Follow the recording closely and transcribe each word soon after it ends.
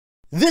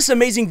This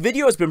amazing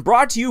video has been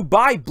brought to you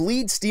by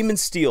Bleed, Steam, and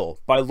Steel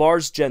by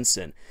Lars.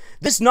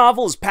 This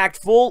novel is packed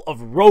full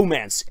of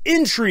romance,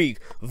 intrigue,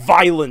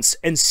 violence,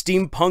 and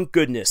steampunk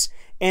goodness.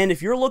 And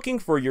if you're looking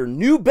for your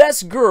new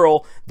best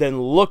girl, then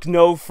look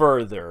no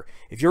further.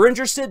 If you're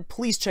interested,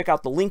 please check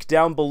out the link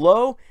down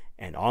below,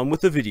 and on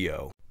with the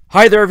video.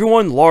 Hi there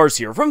everyone, Lars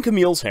here from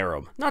Camille's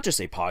Harem. Not just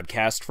a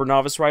podcast for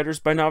novice writers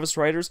by novice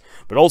writers,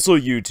 but also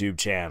a YouTube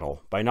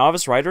channel by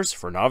novice writers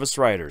for novice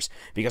writers.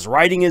 Because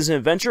writing is an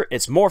adventure,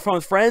 it's more fun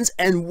with friends,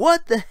 and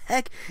what the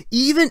heck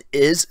even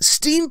is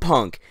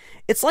steampunk?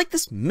 It's like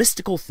this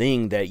mystical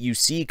thing that you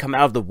see come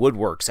out of the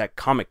woodworks at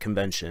comic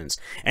conventions,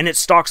 and it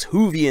stalks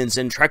Whovians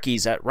and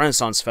Trekkies at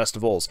Renaissance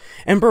festivals,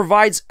 and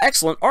provides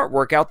excellent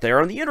artwork out there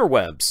on the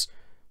interwebs.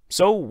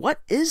 So what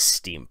is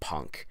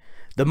steampunk?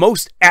 The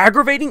most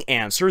aggravating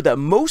answer that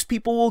most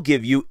people will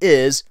give you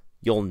is,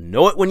 you'll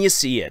know it when you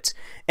see it.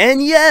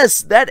 And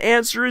yes, that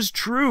answer is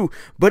true,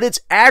 but it's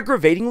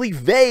aggravatingly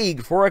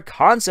vague for a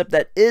concept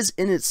that is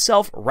in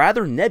itself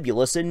rather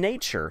nebulous in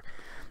nature.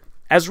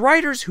 As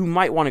writers who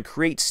might want to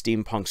create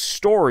steampunk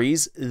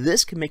stories,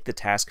 this can make the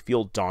task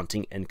feel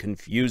daunting and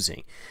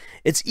confusing.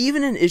 It's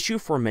even an issue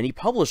for many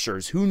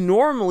publishers who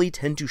normally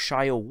tend to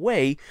shy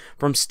away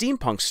from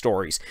steampunk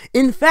stories.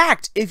 In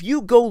fact, if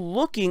you go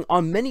looking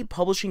on many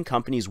publishing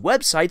companies'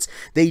 websites,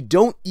 they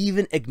don't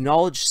even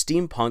acknowledge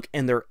steampunk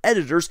and their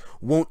editors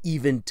won't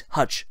even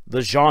touch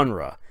the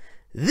genre.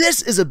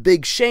 This is a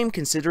big shame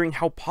considering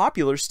how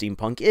popular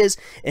steampunk is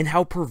and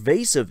how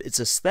pervasive its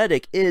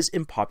aesthetic is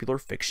in popular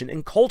fiction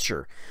and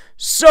culture.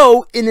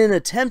 So, in an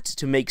attempt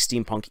to make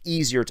steampunk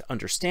easier to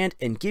understand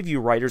and give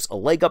you writers a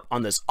leg up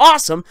on this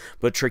awesome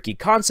but tricky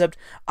concept,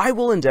 I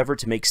will endeavor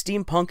to make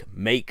steampunk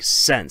make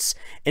sense.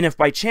 And if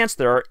by chance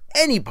there are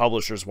any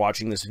publishers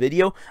watching this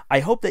video,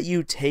 I hope that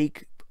you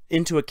take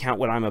into account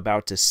what I'm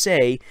about to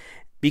say,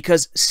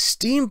 because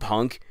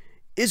steampunk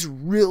is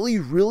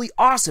really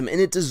awesome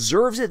and it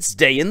deserves its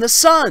day in the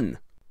sun.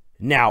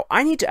 Now,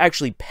 I need to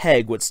actually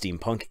peg what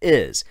steampunk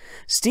is.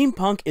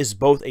 Steampunk is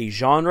both a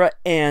genre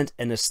and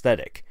an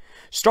aesthetic.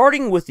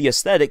 Starting with the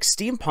aesthetic,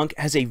 steampunk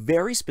has a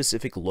very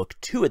specific look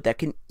to it that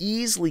can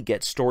easily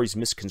get stories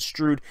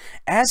misconstrued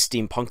as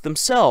steampunk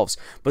themselves,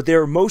 but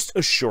they're most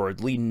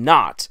assuredly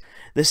not.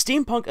 The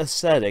steampunk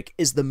aesthetic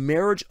is the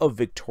marriage of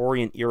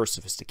Victorian-era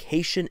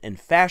sophistication and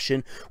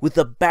fashion with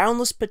the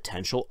boundless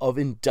potential of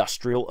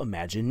industrial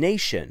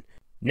imagination.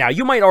 Now,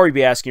 you might already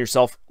be asking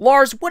yourself,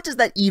 Lars, what does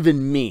that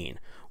even mean?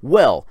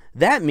 Well,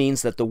 that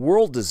means that the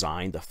world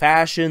design, the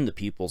fashion, the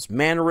people's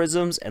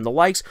mannerisms, and the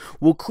likes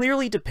will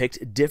clearly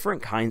depict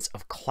different kinds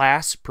of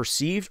class,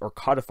 perceived or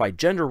codified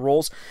gender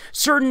roles,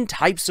 certain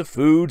types of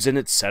foods, and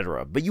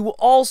etc. But you will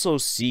also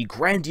see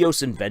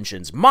grandiose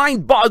inventions,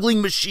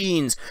 mind-boggling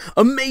machines,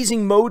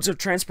 amazing modes of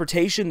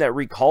transportation that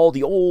recall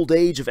the old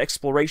age of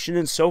exploration,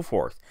 and so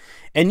forth.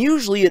 And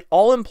usually it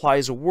all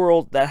implies a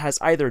world that has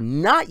either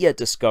not yet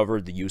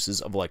discovered the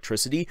uses of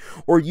electricity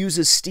or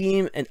uses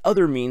steam and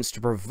other means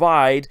to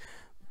provide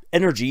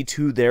energy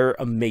to their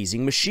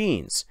amazing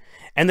machines.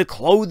 And the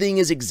clothing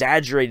is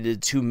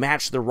exaggerated to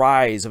match the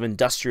rise of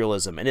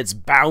industrialism and its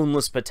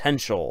boundless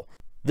potential.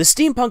 The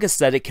steampunk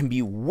aesthetic can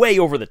be way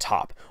over the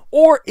top,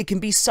 or it can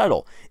be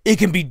subtle. It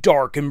can be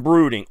dark and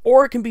brooding,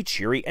 or it can be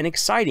cheery and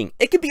exciting.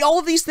 It can be all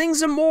of these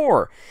things and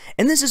more.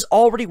 And this is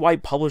already why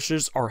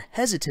publishers are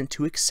hesitant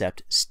to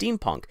accept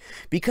steampunk,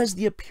 because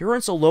the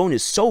appearance alone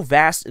is so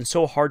vast and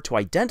so hard to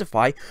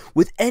identify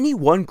with any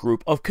one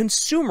group of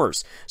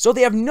consumers, so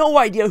they have no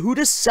idea who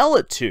to sell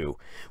it to.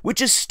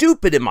 Which is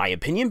stupid in my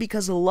opinion,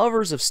 because the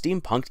lovers of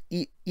steampunk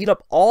eat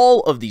up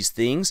all of these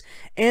things,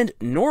 and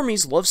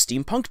normies love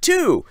steampunk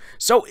too.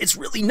 So it's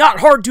really not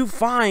hard to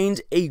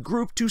find a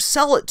group to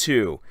sell it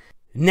to.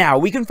 Now,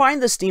 we can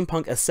find the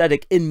steampunk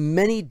aesthetic in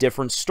many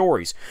different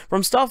stories,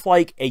 from stuff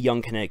like A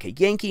Young Connecticut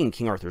Yankee in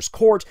King Arthur's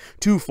Court,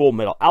 to Full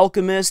Metal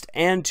Alchemist,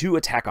 and to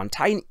Attack on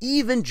Titan,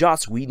 even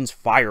Joss Whedon's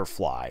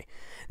Firefly.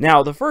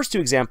 Now, the first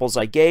two examples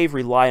I gave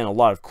rely on a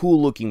lot of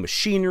cool-looking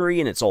machinery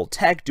and its old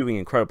tech doing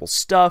incredible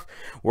stuff,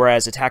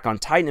 whereas Attack on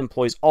Titan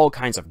employs all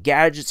kinds of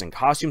gadgets and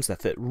costumes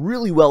that fit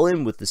really well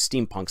in with the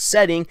steampunk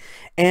setting,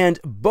 and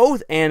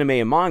both anime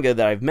and manga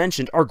that I've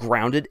mentioned are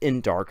grounded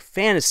in dark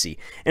fantasy,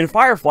 and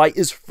Firefly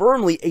is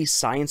firmly a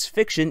science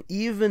fiction,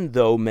 even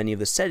though many of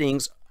the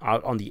settings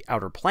out on the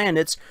outer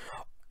planets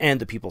and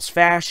the people's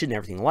fashion and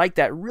everything like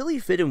that really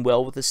fit in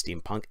well with the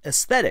steampunk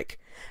aesthetic.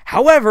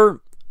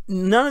 However,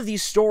 none of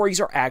these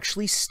stories are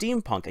actually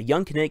steampunk. A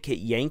Young Connecticut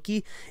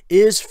Yankee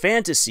is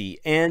fantasy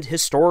and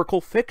historical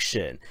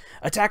fiction.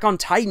 Attack on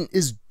Titan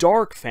is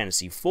dark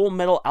fantasy. Full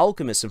Metal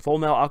Alchemist and Full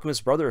Metal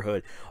Alchemist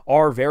Brotherhood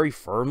are very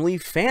firmly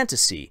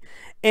fantasy.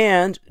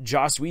 And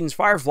Joss Whedon's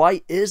Firefly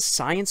is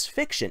science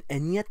fiction,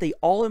 and yet they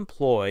all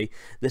employ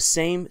the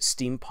same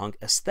steampunk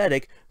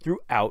aesthetic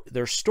throughout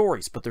their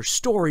stories. But their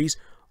stories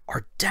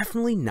are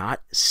definitely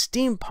not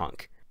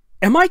steampunk.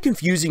 Am I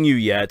confusing you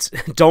yet?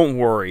 Don't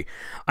worry.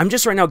 I'm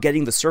just right now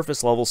getting the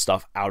surface level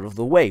stuff out of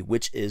the way,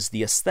 which is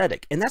the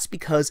aesthetic. And that's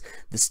because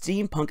the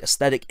steampunk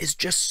aesthetic is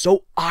just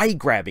so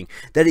eye-grabbing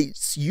that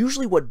it's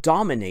usually what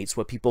dominates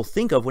what people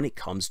think of when it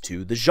comes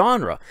to the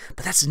genre.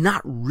 But that's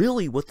not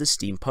really what the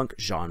steampunk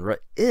genre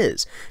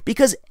is.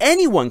 Because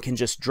anyone can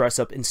just dress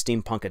up in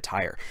steampunk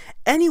attire.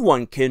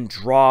 Anyone can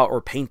draw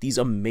or paint these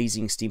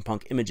amazing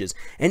steampunk images.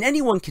 And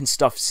anyone can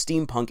stuff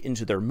steampunk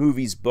into their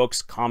movies,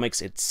 books,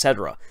 comics,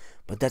 etc.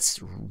 But that's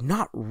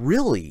not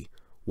really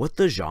what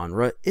the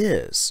genre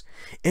is.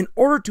 In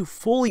order to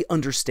fully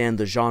understand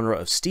the genre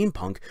of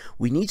steampunk,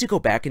 we need to go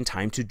back in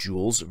time to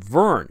Jules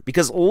Verne,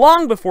 because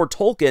long before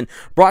Tolkien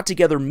brought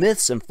together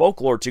myths and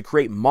folklore to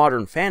create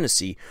modern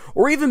fantasy,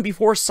 or even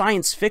before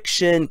science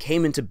fiction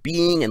came into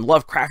being and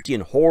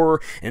Lovecraftian horror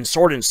and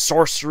sword and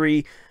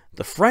sorcery,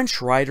 the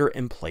French writer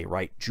and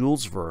playwright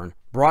Jules Verne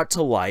brought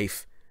to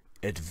life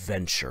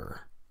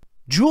adventure.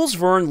 Jules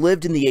Verne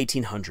lived in the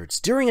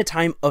 1800s during a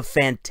time of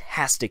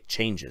fantastic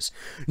changes.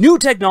 New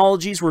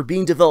technologies were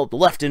being developed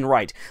left and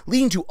right,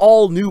 leading to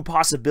all new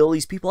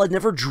possibilities people had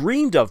never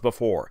dreamed of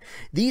before.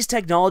 These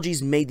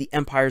technologies made the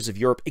empires of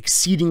Europe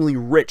exceedingly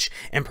rich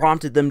and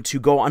prompted them to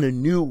go on a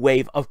new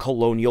wave of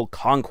colonial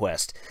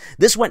conquest.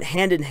 This went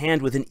hand in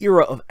hand with an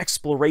era of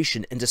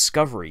exploration and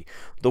discovery.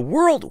 The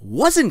world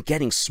wasn't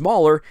getting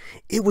smaller,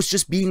 it was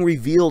just being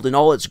revealed in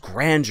all its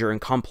grandeur and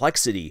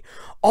complexity.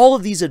 All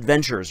of these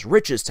adventures,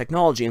 riches,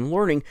 technology, and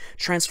learning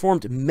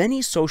transformed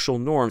many social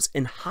norms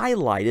and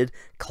highlighted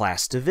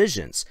class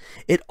divisions.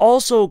 It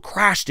also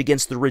crashed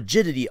against the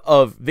rigidity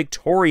of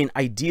Victorian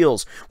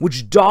ideals,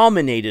 which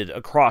dominated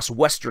across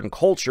Western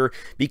culture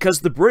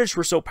because the British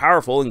were so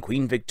powerful and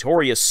Queen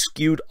Victoria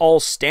skewed all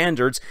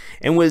standards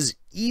and was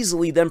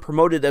easily then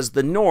promoted as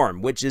the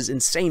norm, which is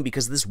insane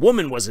because this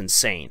woman was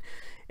insane.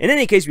 In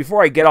any case,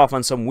 before I get off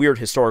on some weird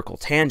historical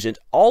tangent,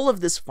 all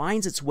of this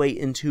finds its way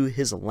into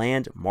his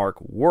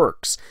landmark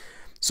works.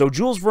 So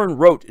Jules Verne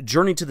wrote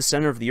Journey to the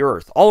Center of the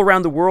Earth, All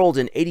Around the World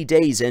in 80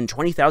 Days, and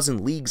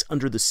 20,000 Leagues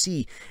Under the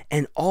Sea,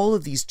 and all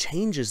of these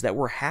changes that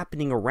were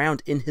happening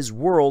around in his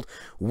world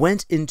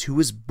went into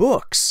his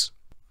books.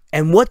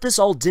 And what this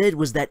all did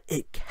was that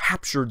it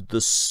captured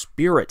the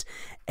spirit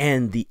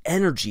and the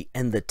energy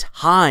and the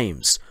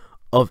times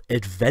of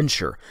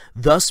adventure,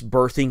 thus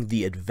birthing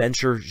the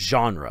adventure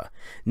genre.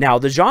 Now,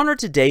 the genre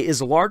today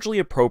is largely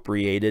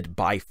appropriated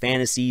by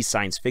fantasy,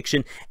 science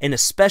fiction, and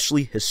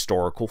especially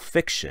historical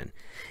fiction.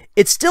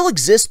 It still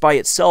exists by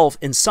itself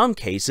in some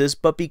cases,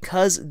 but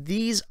because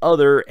these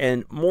other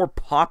and more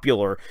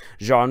popular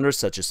genres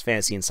such as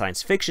fantasy and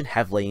science fiction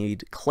have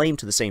laid claim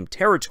to the same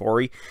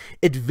territory,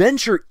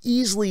 adventure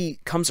easily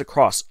comes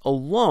across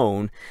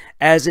alone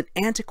as an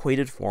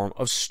antiquated form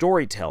of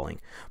storytelling.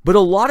 But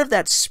a lot of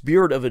that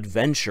spirit of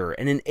adventure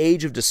and an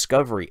age of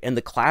discovery and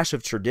the clash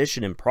of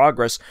tradition and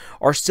progress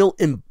are still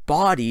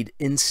embodied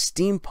in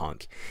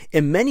steampunk.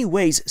 In many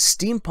ways,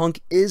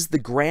 steampunk is the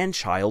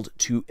grandchild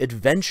to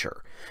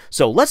adventure.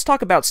 So let's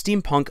talk about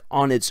steampunk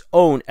on its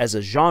own as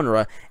a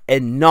genre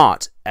and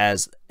not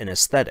as an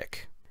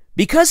aesthetic.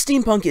 Because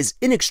steampunk is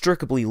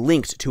inextricably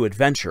linked to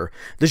adventure,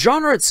 the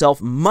genre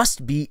itself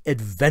must be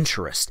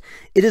adventurous.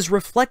 It is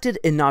reflected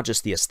in not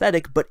just the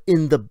aesthetic, but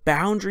in the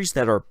boundaries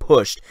that are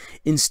pushed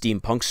in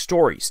steampunk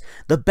stories.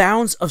 The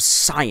bounds of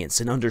science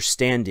and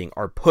understanding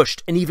are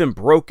pushed and even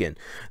broken.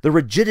 The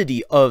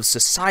rigidity of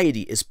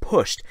society is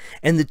pushed,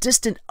 and the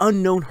distant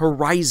unknown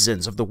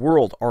horizons of the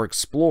world are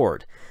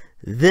explored.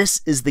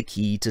 This is the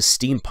key to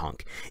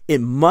steampunk. It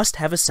must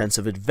have a sense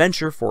of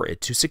adventure for it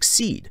to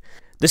succeed.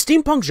 The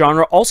steampunk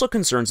genre also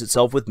concerns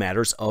itself with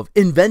matters of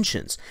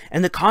inventions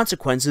and the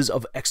consequences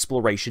of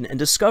exploration and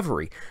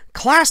discovery,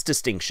 class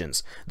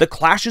distinctions, the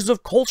clashes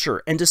of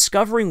culture, and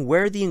discovering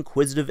where the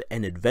inquisitive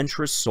and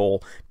adventurous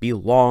soul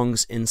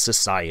belongs in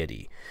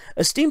society.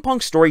 A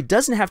steampunk story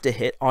doesn't have to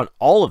hit on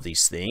all of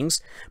these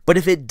things, but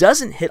if it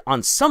doesn't hit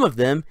on some of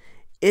them,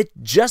 it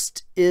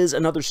just is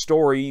another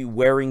story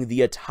wearing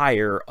the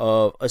attire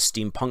of a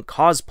steampunk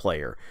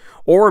cosplayer.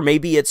 Or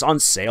maybe it's on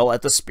sale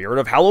at the Spirit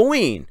of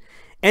Halloween.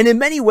 And in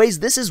many ways,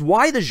 this is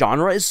why the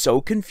genre is so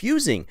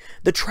confusing.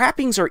 The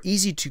trappings are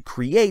easy to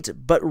create,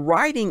 but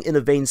writing in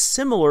a vein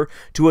similar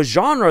to a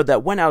genre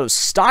that went out of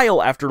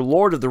style after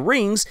Lord of the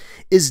Rings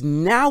is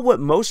now what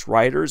most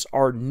writers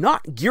are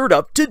not geared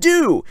up to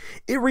do.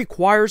 It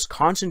requires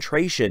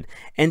concentration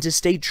and to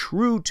stay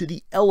true to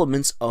the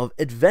elements of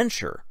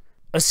adventure.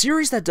 A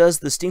series that does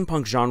the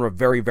steampunk genre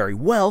very, very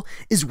well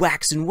is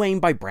Wax and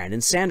Wayne by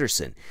Brandon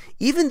Sanderson.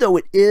 Even though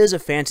it is a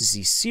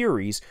fantasy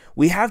series,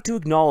 we have to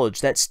acknowledge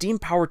that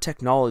steam-powered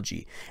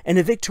technology and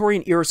a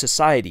Victorian-era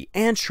society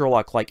and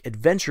Sherlock-like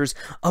adventures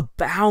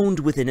abound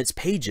within its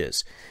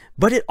pages.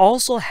 but it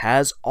also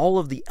has all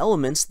of the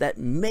elements that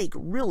make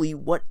really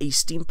what a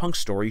steampunk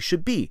story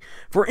should be.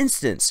 For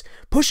instance,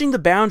 pushing the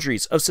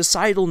boundaries of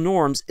societal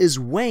norms is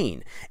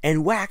Wayne,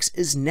 and Wax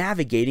is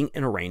navigating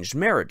an arranged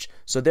marriage.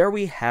 So there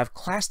we have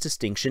class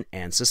distinction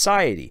and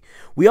society.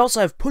 We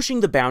also have pushing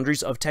the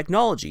boundaries of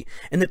technology,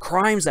 and the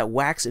crimes that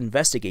Wax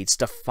investigates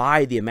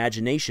defy the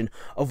imagination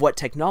of what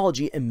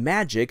technology and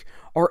magic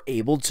are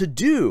able to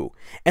do.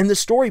 And the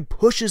story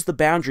pushes the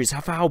boundaries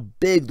of how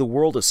big the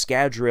world of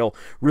Scadrial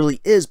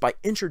really is by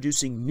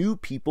introducing new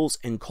peoples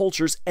and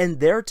cultures and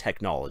their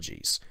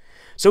technologies.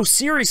 So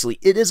seriously,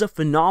 it is a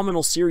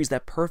phenomenal series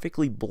that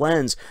perfectly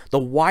blends the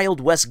Wild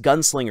West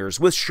gunslingers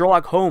with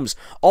Sherlock Holmes,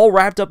 all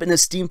wrapped up in a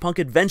steampunk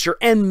adventure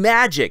and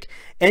magic.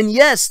 And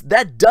yes,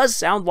 that does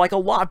sound like a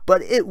lot,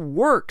 but it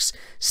works.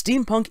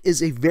 Steampunk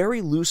is a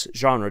very loose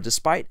genre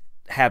despite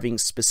having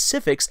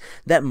specifics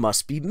that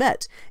must be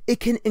met. It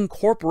can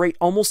incorporate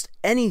almost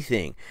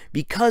anything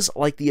because,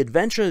 like the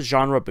adventure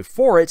genre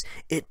before it,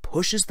 it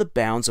pushes the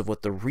bounds of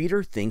what the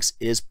reader thinks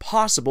is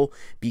possible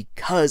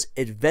because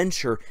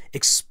adventure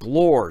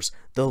explores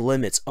the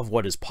limits of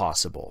what is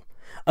possible.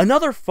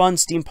 Another fun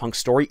steampunk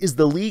story is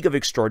The League of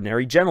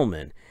Extraordinary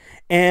Gentlemen.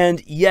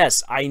 And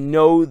yes, I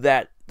know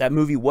that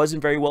movie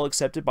wasn't very well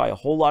accepted by a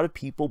whole lot of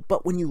people,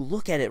 but when you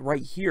look at it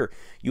right here,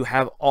 you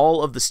have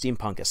all of the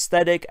steampunk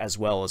aesthetic as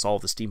well as all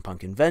the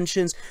steampunk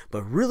inventions,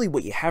 but really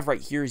what you have right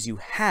here is you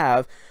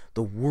have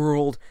the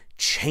world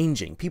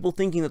changing. People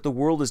thinking that the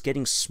world is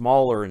getting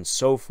smaller and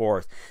so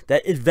forth,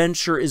 that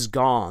adventure is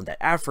gone,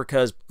 that Africa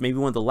is maybe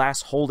one of the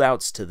last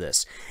holdouts to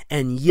this.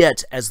 And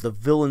yet, as the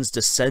villains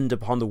descend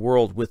upon the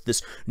world with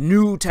this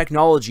new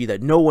technology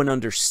that no one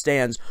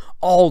understands,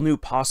 all new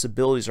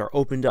possibilities are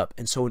opened up.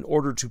 And so in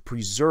order to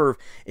preserve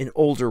an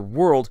older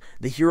world,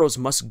 the heroes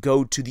must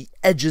go to the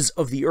edges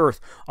of the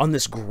earth on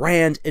this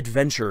grand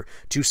adventure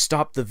to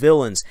stop the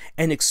villains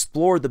and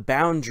explore the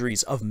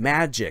boundaries of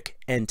magic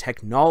and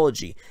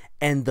technology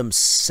and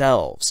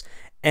themselves.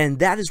 And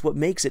that is what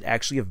makes it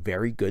actually a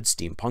very good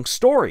steampunk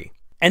story.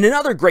 And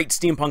another great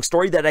steampunk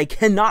story that I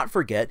cannot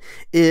forget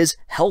is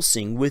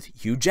Helsing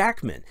with Hugh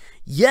Jackman.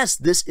 Yes,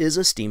 this is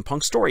a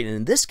steampunk story, and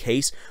in this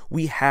case,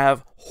 we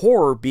have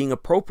horror being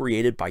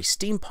appropriated by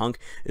steampunk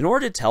in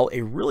order to tell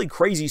a really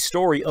crazy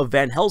story of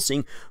Van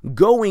Helsing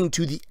going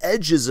to the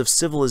edges of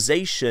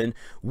civilization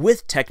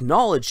with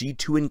technology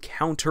to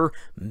encounter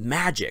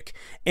magic.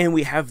 And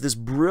we have this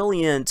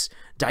brilliant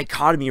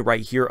dichotomy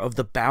right here of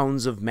the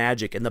bounds of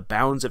magic and the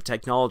bounds of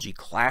technology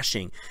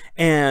clashing,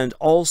 and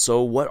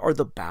also what are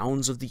the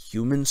bounds of the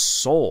human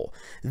soul.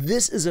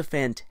 This is a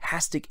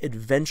fantastic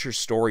adventure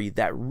story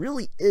that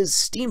really is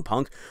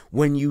steampunk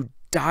when you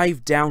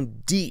dive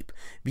down deep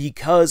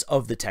because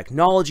of the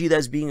technology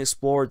that's being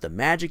explored, the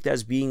magic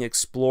that's being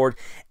explored,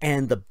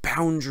 and the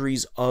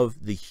boundaries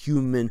of the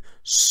human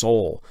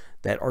soul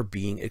that are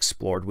being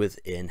explored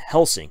within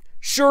Helsing.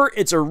 Sure,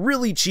 it's a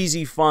really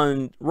cheesy,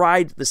 fun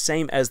ride, the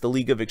same as The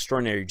League of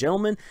Extraordinary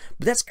Gentlemen,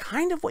 but that's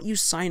kind of what you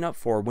sign up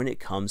for when it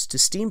comes to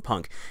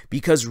steampunk,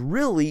 because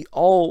really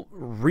all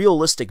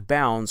realistic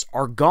bounds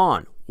are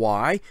gone.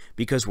 Why?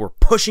 Because we're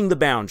pushing the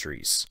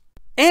boundaries.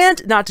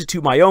 And not to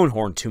toot my own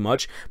horn too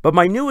much, but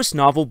my newest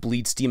novel,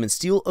 Bleed, Steam, and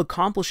Steel,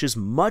 accomplishes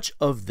much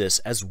of this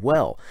as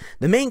well.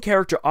 The main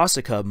character,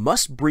 Asuka,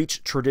 must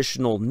breach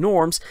traditional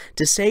norms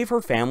to save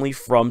her family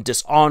from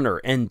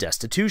dishonor and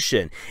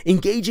destitution,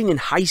 engaging in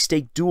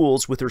high-stake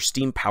duels with her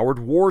steam-powered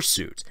war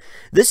suit.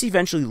 This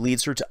eventually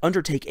leads her to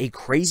undertake a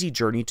crazy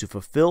journey to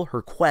fulfill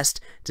her quest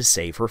to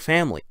save her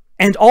family.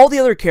 And all the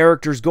other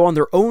characters go on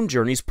their own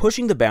journeys,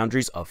 pushing the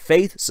boundaries of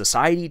faith,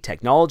 society,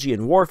 technology,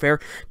 and warfare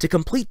to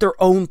complete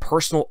their own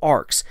personal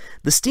arcs.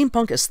 The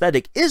steampunk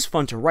aesthetic is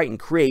fun to write and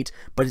create,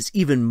 but it's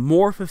even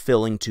more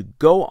fulfilling to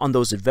go on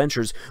those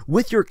adventures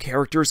with your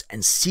characters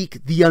and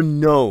seek the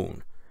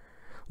unknown.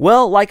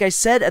 Well, like I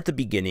said at the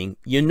beginning,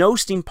 you know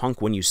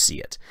steampunk when you see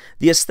it.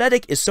 The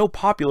aesthetic is so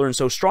popular and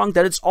so strong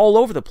that it's all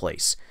over the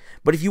place.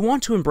 But if you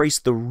want to embrace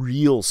the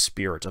real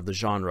spirit of the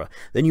genre,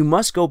 then you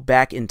must go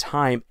back in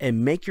time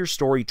and make your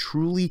story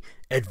truly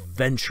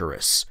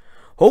adventurous.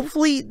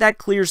 Hopefully that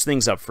clears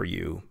things up for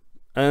you.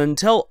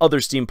 Until other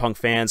steampunk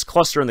fans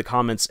cluster in the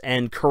comments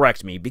and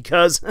correct me,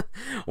 because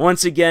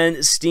once again,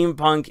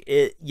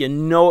 steampunk, you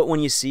know it when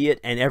you see it,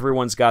 and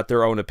everyone's got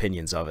their own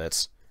opinions of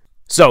it.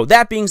 So,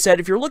 that being said,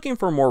 if you're looking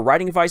for more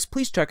writing advice,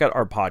 please check out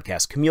our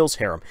podcast, Camille's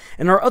Harem,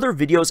 and our other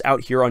videos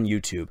out here on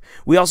YouTube.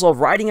 We also have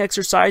writing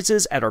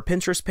exercises at our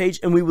Pinterest page,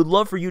 and we would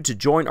love for you to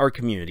join our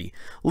community.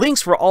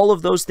 Links for all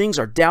of those things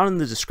are down in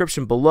the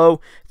description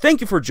below.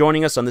 Thank you for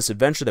joining us on this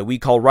adventure that we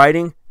call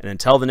writing, and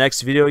until the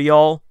next video,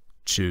 y'all,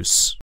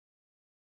 tschüss.